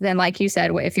it is than, like you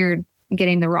said, if you're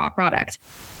getting the raw product.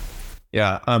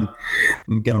 Yeah. I'm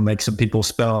going to make some people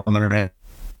spell on their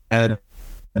head.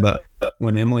 But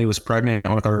when Emily was pregnant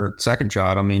with her second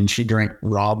child, I mean, she drank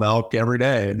raw milk every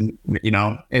day. And,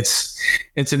 it's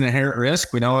an inherent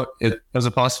risk. We know it as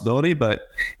a possibility. But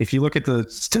if you look at the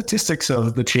statistics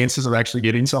of the chances of actually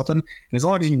getting something, and as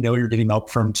long as you're getting milk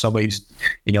from somebody who's,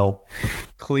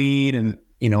 clean and,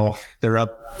 they're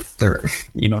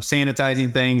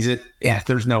sanitizing things,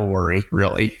 there's no worry,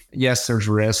 really. Yes, there's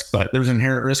risk, but there's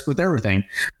inherent risk with everything.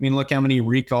 I mean, look how many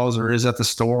recalls there is at the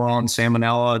store on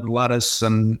salmonella and lettuce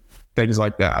and things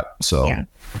like that. So yeah.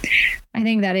 I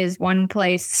think that is one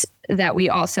place that we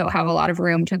also have a lot of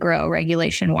room to grow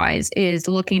regulation wise, is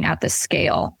looking at the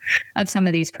scale of some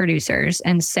of these producers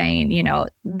and saying,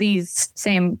 these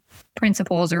same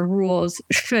principles or rules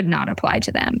should not apply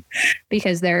to them,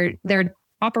 because their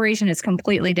operation is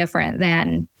completely different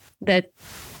than the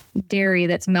dairy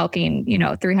that's milking,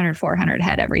 300, 400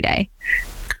 head every day.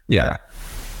 Yeah.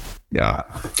 Yeah.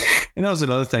 And that was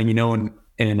another thing, in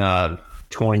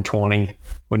 2020,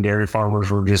 when dairy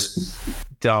farmers were just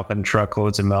dumping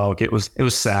truckloads of milk, it was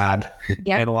sad.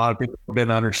 Yep. And a lot of people didn't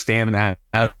understand that.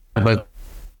 But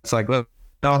it's like, look,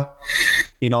 a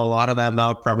lot of that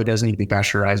milk probably doesn't need to be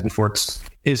pasteurized before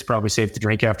is probably safe to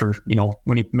drink after,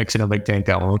 when you mix in a big tank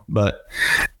gallon. But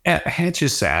it's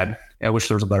just sad. I wish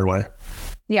there was a better way.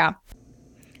 Yeah.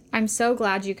 I'm so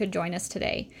glad you could join us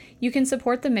today. You can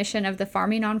support the mission of the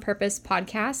Farming on Purpose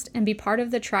podcast and be part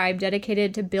of the tribe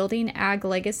dedicated to building ag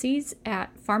legacies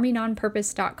at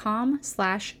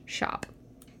farmingonpurpose.com/shop.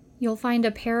 You'll find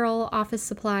apparel, office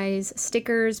supplies,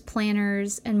 stickers,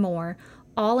 planners, and more,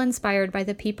 all inspired by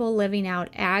the people living out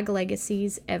ag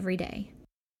legacies every day.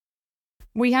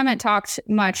 We haven't talked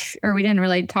much, or we didn't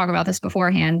really talk about this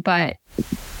beforehand, but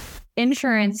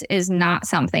insurance is not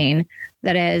something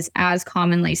that is as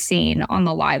commonly seen on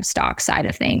the livestock side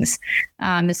of things.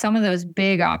 Some of those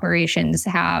big operations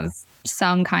have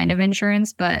some kind of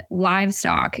insurance, but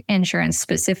livestock insurance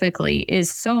specifically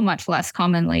is so much less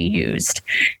commonly used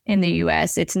in the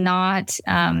U.S. It's not,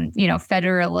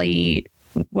 federally,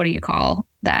 what do you call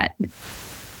that?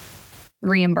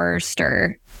 Reimbursed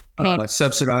or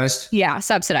subsidized. Yeah,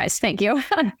 subsidized. Thank you.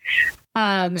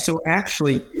 So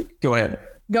actually, go ahead.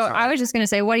 I was just going to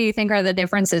say, what do you think are the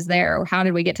differences there? How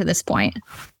did we get to this point?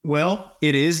 Well,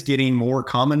 it is getting more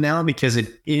common now because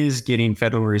it is getting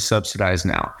federally subsidized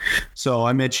now. So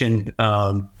I mentioned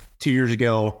 2 years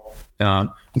ago,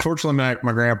 unfortunately,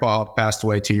 my grandpa passed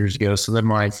away 2 years ago. So then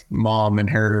my mom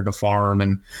inherited a farm.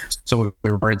 And so we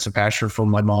rented some pasture from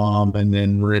my mom and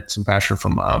then rented some pasture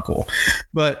from my uncle.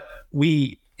 But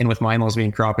and with my in-laws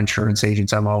being crop insurance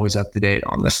agents, I'm always up to date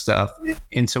on this stuff.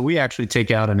 And so we actually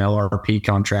take out an LRP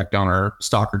contract on our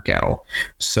stocker cattle.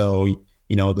 So,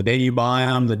 the day you buy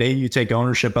them, the day you take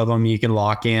ownership of them, you can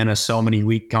lock in a so many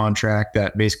week contract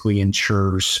that basically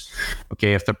ensures,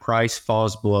 okay, if the price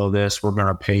falls below this, we're going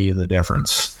to pay you the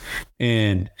difference.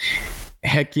 And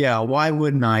heck yeah, why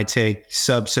wouldn't I take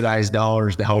subsidized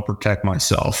dollars to help protect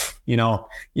myself?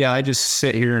 I just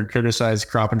sit here and criticize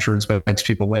crop insurance, but it makes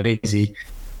people lazy.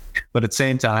 But at the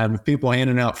same time, if people are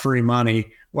handing out free money,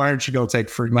 why aren't you go take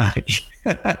free money?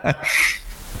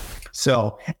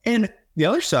 So, and the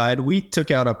other side, we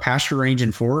took out a pasture range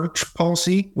and forage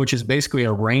policy, which is basically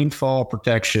a rainfall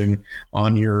protection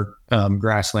on your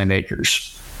grassland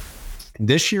acres.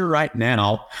 This year, right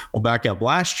now, we'll back up.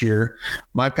 Last year,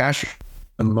 my pasture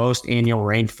the most annual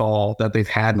rainfall that they've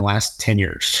had in the last 10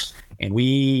 years. And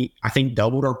I think,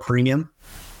 doubled our premium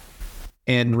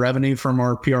and revenue from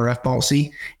our PRF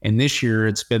policy. And this year,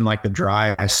 it's been like the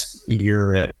driest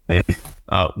year.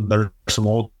 There's some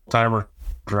old timers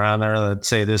around there that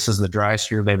say this is the driest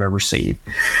year they've ever seen.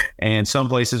 And some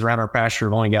places around our pasture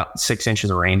have only got 6 inches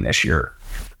of rain this year.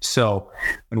 So,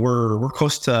 and we're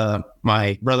close to,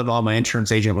 my brother-in-law, my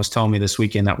insurance agent, was telling me this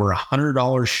weekend that we're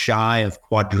 $100 shy of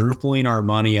quadrupling our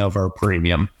money of our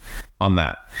premium on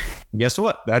that. And guess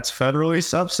what? That's federally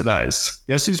subsidized.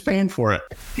 Guess who's paying for it?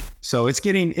 So it's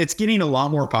getting a lot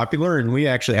more popular. And we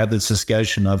actually had this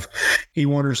discussion of, he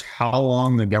wonders how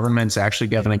long the government's actually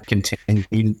going to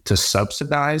continue to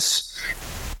subsidize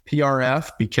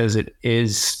PRF, because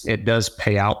it does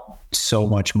pay out so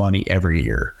much money every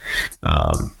year.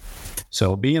 So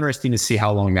it'll be interesting to see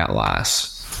how long that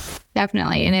lasts.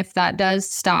 Definitely. And if that does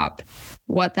stop,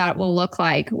 what that will look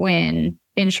like when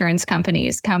insurance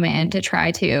companies come in to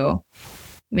try to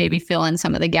maybe fill in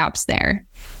some of the gaps there.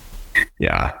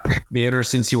 Yeah. Be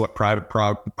interesting to see what private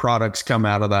products come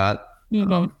out of that.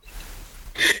 Mm-hmm.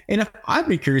 And I'd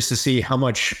be curious to see how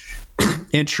much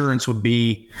insurance would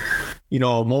be, a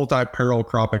multi-peril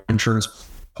crop insurance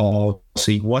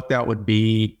policy, what that would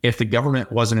be if the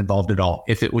government wasn't involved at all.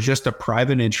 If it was just a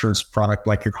private insurance product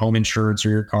like your home insurance or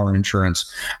your car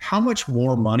insurance, how much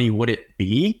more money would it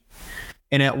be?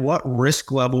 And at what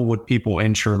risk level would people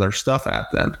insure their stuff at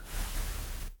then?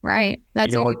 Right.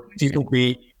 That's would people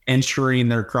be insuring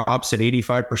their crops at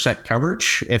 85%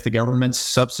 coverage if the government's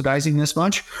subsidizing this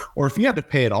much? Or if you had to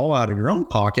pay it all out of your own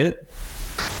pocket,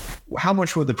 how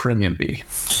much would the premium be?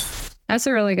 That's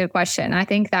a really good question. I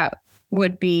think that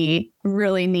would be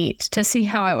really neat to see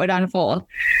how it would unfold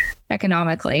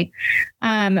economically.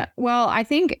 Well, I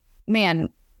think, man,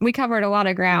 we covered a lot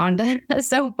of ground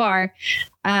so far.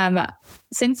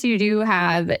 Since you do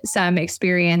have some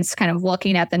experience kind of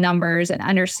looking at the numbers and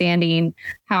understanding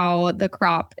how the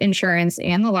crop insurance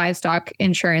and the livestock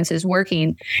insurance is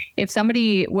working, if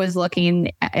somebody was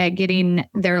looking at getting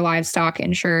their livestock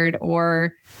insured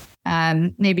or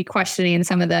maybe questioning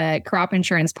some of the crop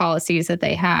insurance policies that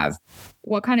they have,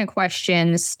 what kind of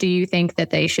questions do you think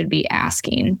that they should be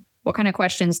asking? What kind of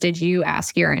questions did you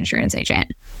ask your insurance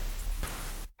agent?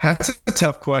 That's a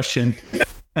tough question.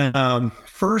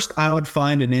 First, I would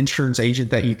find an insurance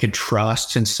agent that you could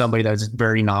trust and somebody that's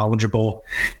very knowledgeable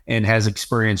and has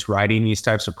experience writing these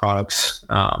types of products.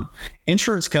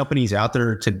 Insurance companies out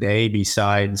there today,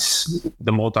 besides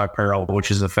the multi-peril, which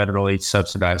is a federally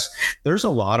subsidized, there's a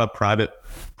lot of private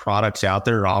products out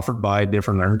there offered by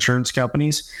different insurance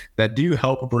companies that do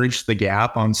help bridge the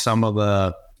gap on some of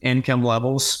the income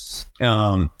levels.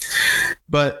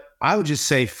 But I would just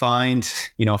say find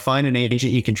an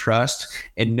agent you can trust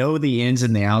and know the ins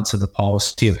and the outs of the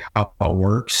policy of how it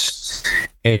works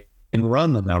and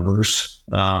run the numbers,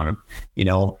 run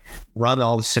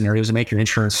all the scenarios and make your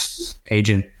insurance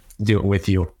agent do it with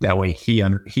you. That way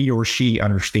he or she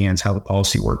understands how the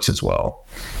policy works as well.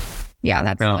 Yeah,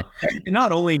 that's and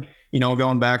not only,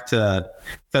 going back to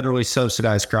federally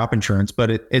subsidized crop insurance, but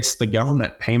it's the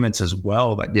government payments as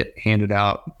well that get handed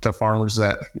out to farmers.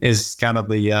 That is kind of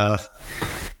the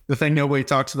thing nobody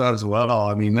talks about as well.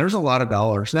 I mean, there's a lot of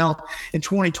dollars. Now, in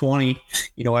 2020,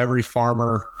 every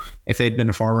farmer, if they'd been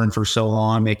a farmer for so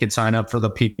long, they could sign up for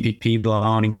the PPP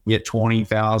loan and get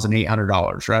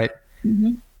 $20,800, right?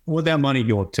 Mm-hmm. What'd that money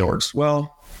go towards?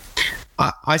 Well,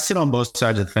 I sit on both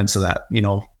sides of the fence of that.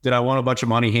 Did I want a bunch of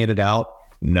money handed out?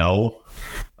 No.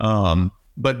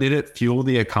 But did it fuel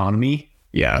the economy?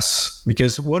 Yes.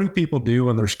 Because what do people do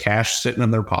when there's cash sitting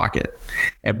in their pocket?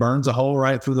 It burns a hole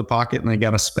right through the pocket and they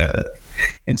got to spend it.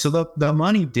 And so the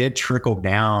money did trickle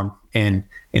down and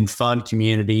fund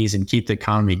communities and keep the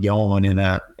economy going in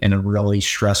a really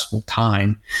stressful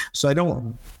time. So I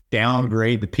don't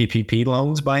downgrade the PPP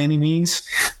loans by any means,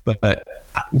 but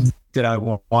did I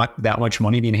want that much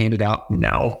money being handed out?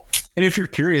 No. And if you're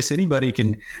curious, anybody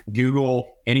can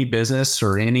Google any business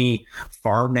or any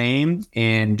farm name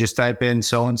and just type in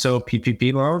so-and-so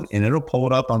PPP loan and it'll pull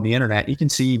it up on the internet. You can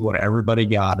see what everybody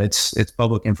got. It's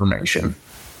public information.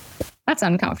 That's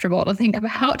uncomfortable to think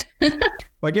about.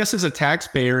 Well, I guess as a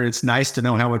taxpayer, it's nice to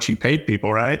know how much you paid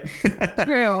people, right?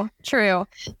 True.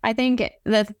 I think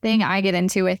the thing I get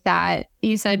into with that,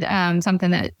 you said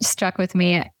something that stuck with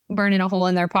me, burning a hole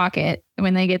in their pocket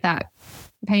when they get that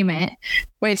payment,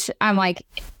 which I'm like,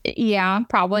 yeah,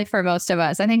 probably for most of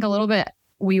us. I think a lot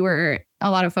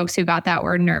of folks who got that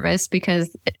were nervous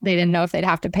because they didn't know if they'd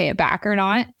have to pay it back or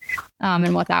not,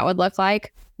 and what that would look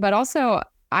like. But also,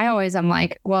 I'm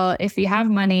like, well, if you have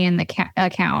money in the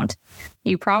account,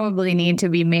 you probably need to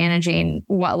be managing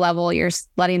what level you're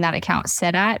letting that account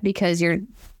sit at, because your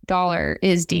dollar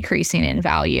is decreasing in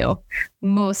value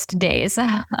most days.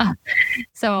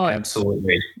 So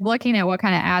absolutely, looking at what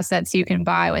kind of assets you can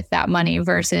buy with that money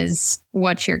versus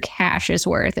what your cash is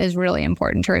worth is really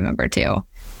important to remember too.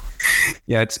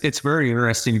 Yeah, it's very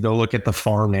interesting to go look at the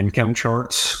farm income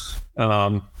charts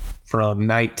from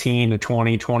 19 to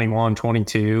 20, 21,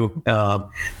 22.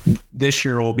 This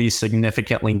year will be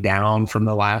significantly down from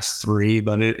the last three,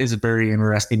 but it is very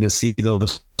interesting to see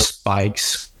those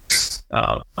spikes.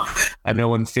 I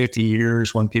know in 50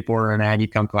 years, when people are in ag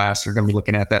econ class, they're going to be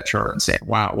looking at that chart and saying,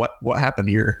 wow, what happened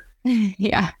here?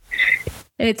 Yeah.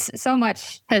 It's so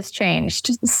much has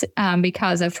changed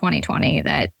because of 2020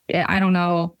 that I don't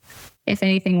know if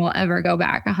anything will ever go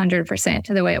back 100%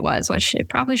 to the way it was, which it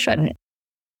probably shouldn't.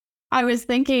 I was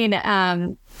thinking,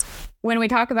 when we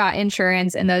talk about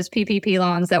insurance and those PPP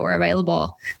loans that were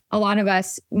available, a lot of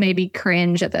us maybe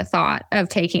cringe at the thought of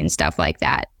taking stuff like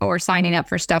that or signing up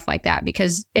for stuff like that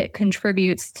because it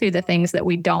contributes to the things that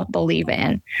we don't believe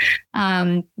in.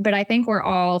 But I think we're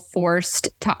all forced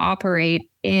to operate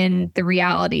in the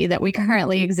reality that we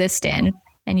currently exist in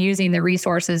and using the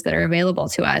resources that are available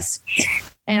to us.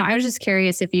 And I was just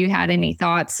curious if you had any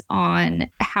thoughts on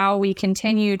how we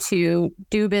continue to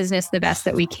do business the best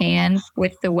that we can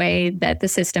with the way that the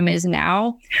system is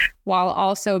now, while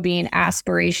also being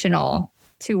aspirational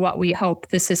to what we hope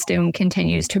the system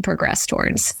continues to progress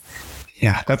towards.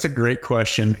 Yeah, that's a great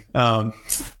question. And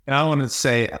I want to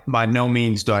say, by no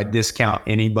means do I discount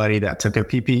anybody that took a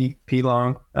PPP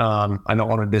loan. I don't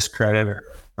want to discredit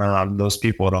those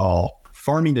people at all.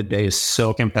 Farming today is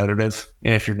so competitive.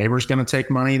 And if your neighbor's going to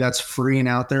take money that's free and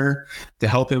out there to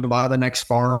help him buy the next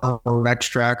farm or next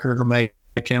tractor to make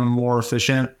him more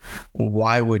efficient,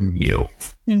 why wouldn't you?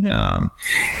 Mm-hmm.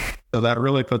 So that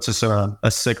really puts us in a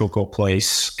cyclical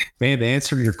place. Man, to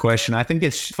answer your question, I think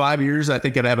it's 5 years. I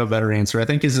think I'd have a better answer. I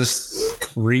think it's this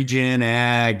regen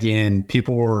ag and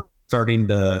people are starting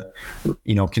to,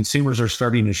 consumers are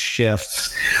starting to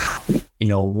shift,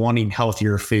 wanting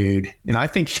healthier food. And I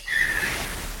think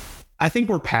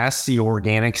we're past the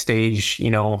organic stage.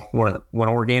 When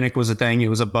organic was a thing, it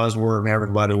was a buzzword and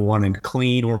everybody wanted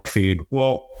clean food.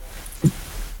 Well,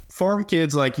 farm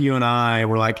kids like you and I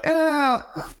were like,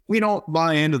 we don't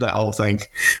buy into that whole thing.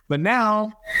 But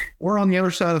now we're on the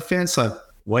other side of the fence. Like,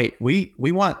 wait, we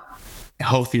want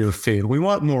healthier food. We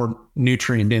want more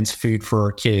nutrient dense food for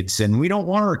our kids, and we don't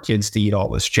want our kids to eat all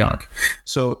this junk.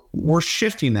 So we're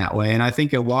shifting that way. And I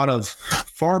think a lot of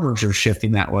farmers are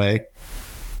shifting that way.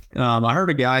 I heard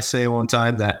a guy say one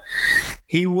time that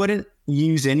he wouldn't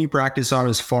use any practice on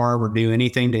his farm or do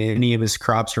anything to any of his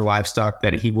crops or livestock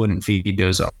that he wouldn't feed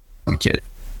those own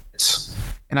kids.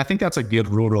 And I think that's a good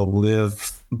rule to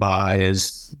live by,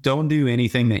 is don't do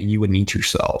anything that you wouldn't eat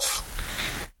yourself.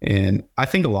 And I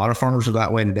think a lot of farmers are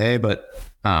that way today, but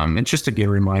it's just a good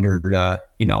reminder to,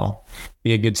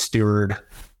 be a good steward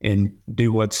and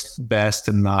do what's best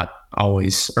and not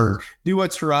always, or do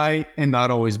what's right and not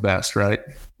always best, right?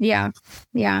 Yeah.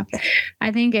 Yeah.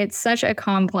 I think it's such a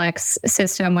complex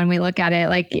system when we look at it.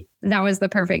 Like, that was the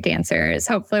perfect answer, is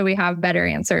hopefully we have better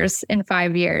answers in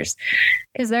 5 years,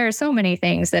 because there are so many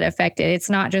things that affect it. It's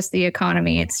not just the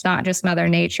economy. It's not just Mother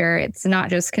Nature. It's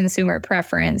not just consumer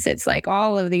preference. It's like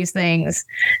all of these things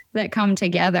that come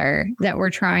together that we're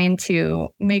trying to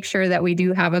make sure that we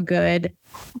do have a good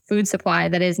food supply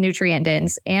that is nutrient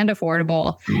dense and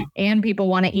affordable, and people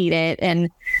want to eat it. And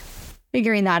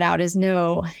figuring that out is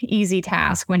no easy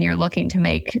task when you're looking to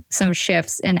make some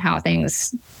shifts in how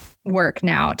things work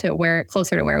now to where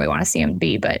closer to where we want to see them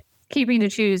be. But keep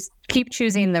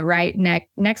choosing the right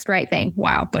next right thing.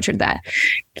 Wow, butchered that.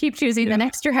 Keep choosing the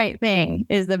next right thing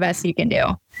is the best you can do.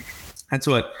 That's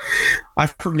what, I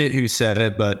forget who said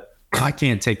it, but I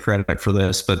can't take credit for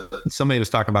this, but somebody was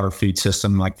talking about our food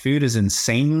system. Like, food is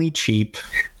insanely cheap,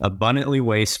 abundantly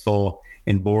wasteful,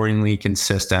 and boringly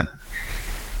consistent.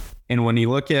 And when you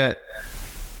look at,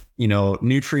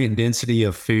 nutrient density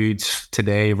of foods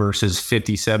today versus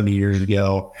 50, 70 years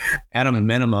ago, at a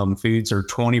minimum, foods are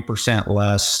 20%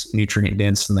 less nutrient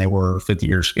dense than they were 50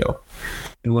 years ago.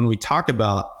 And when we talk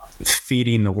about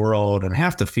feeding the world and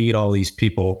have to feed all these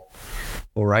people,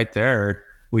 well, right there,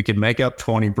 we could make up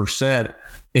 20%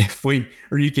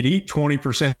 or you could eat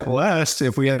 20% less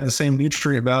if we had the same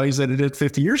nutrient values that it did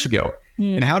 50 years ago.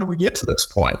 And how do we get to this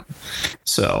point?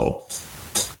 So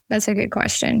that's a good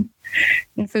question.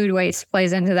 And food waste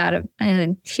plays into that in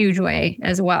a huge way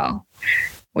as well.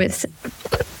 With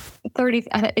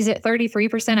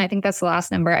 33%? I think that's the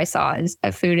last number I saw, is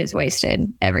food is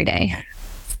wasted every day.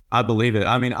 I believe it.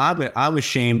 I mean, I'm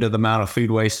ashamed of the amount of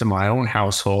food waste in my own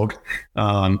household.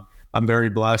 I'm very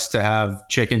blessed to have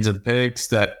chickens and pigs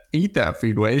that eat that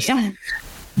food waste. Yeah.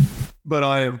 But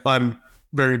I'm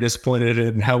very disappointed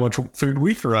in how much food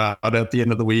we throw out at the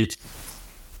end of the week.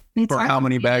 Or how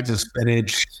many bags of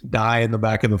spinach die in the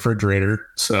back of the refrigerator.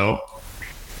 So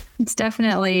it's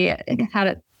definitely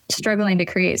struggling to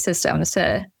create systems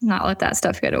to not let that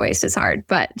stuff go to waste is hard,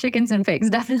 but chickens and pigs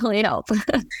definitely help.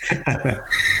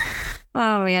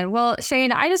 Oh, man. Well,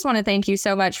 Shane, I just want to thank you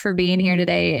so much for being here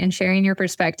today and sharing your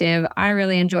perspective. I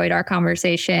really enjoyed our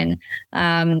conversation.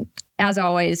 As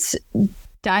always,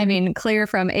 diving clear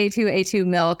from A2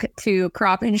 milk to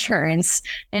crop insurance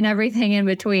and everything in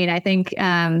between. I think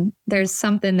there's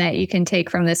something that you can take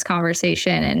from this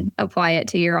conversation and apply it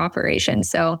to your operation.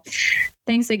 So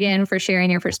thanks again for sharing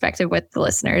your perspective with the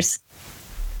listeners.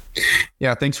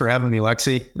 Yeah, thanks for having me,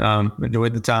 Lexi.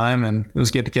 Enjoyed the time, and it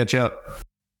was good to catch up.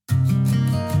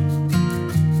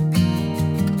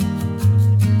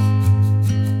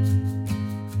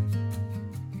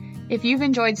 If you've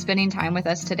enjoyed spending time with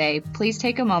us today, please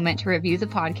take a moment to review the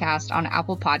podcast on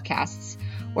Apple Podcasts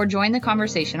or join the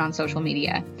conversation on social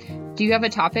media. Do you have a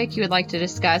topic you would like to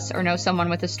discuss or know someone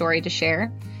with a story to share?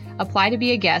 Apply to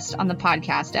be a guest on the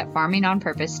podcast at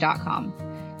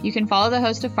farmingonpurpose.com. You can follow the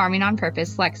host of Farming on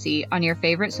Purpose, Lexi, on your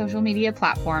favorite social media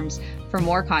platforms for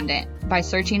more content by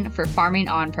searching for Farming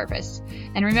on Purpose.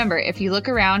 And remember, if you look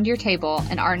around your table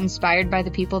and aren't inspired by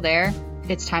the people there,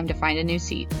 it's time to find a new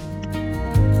seat.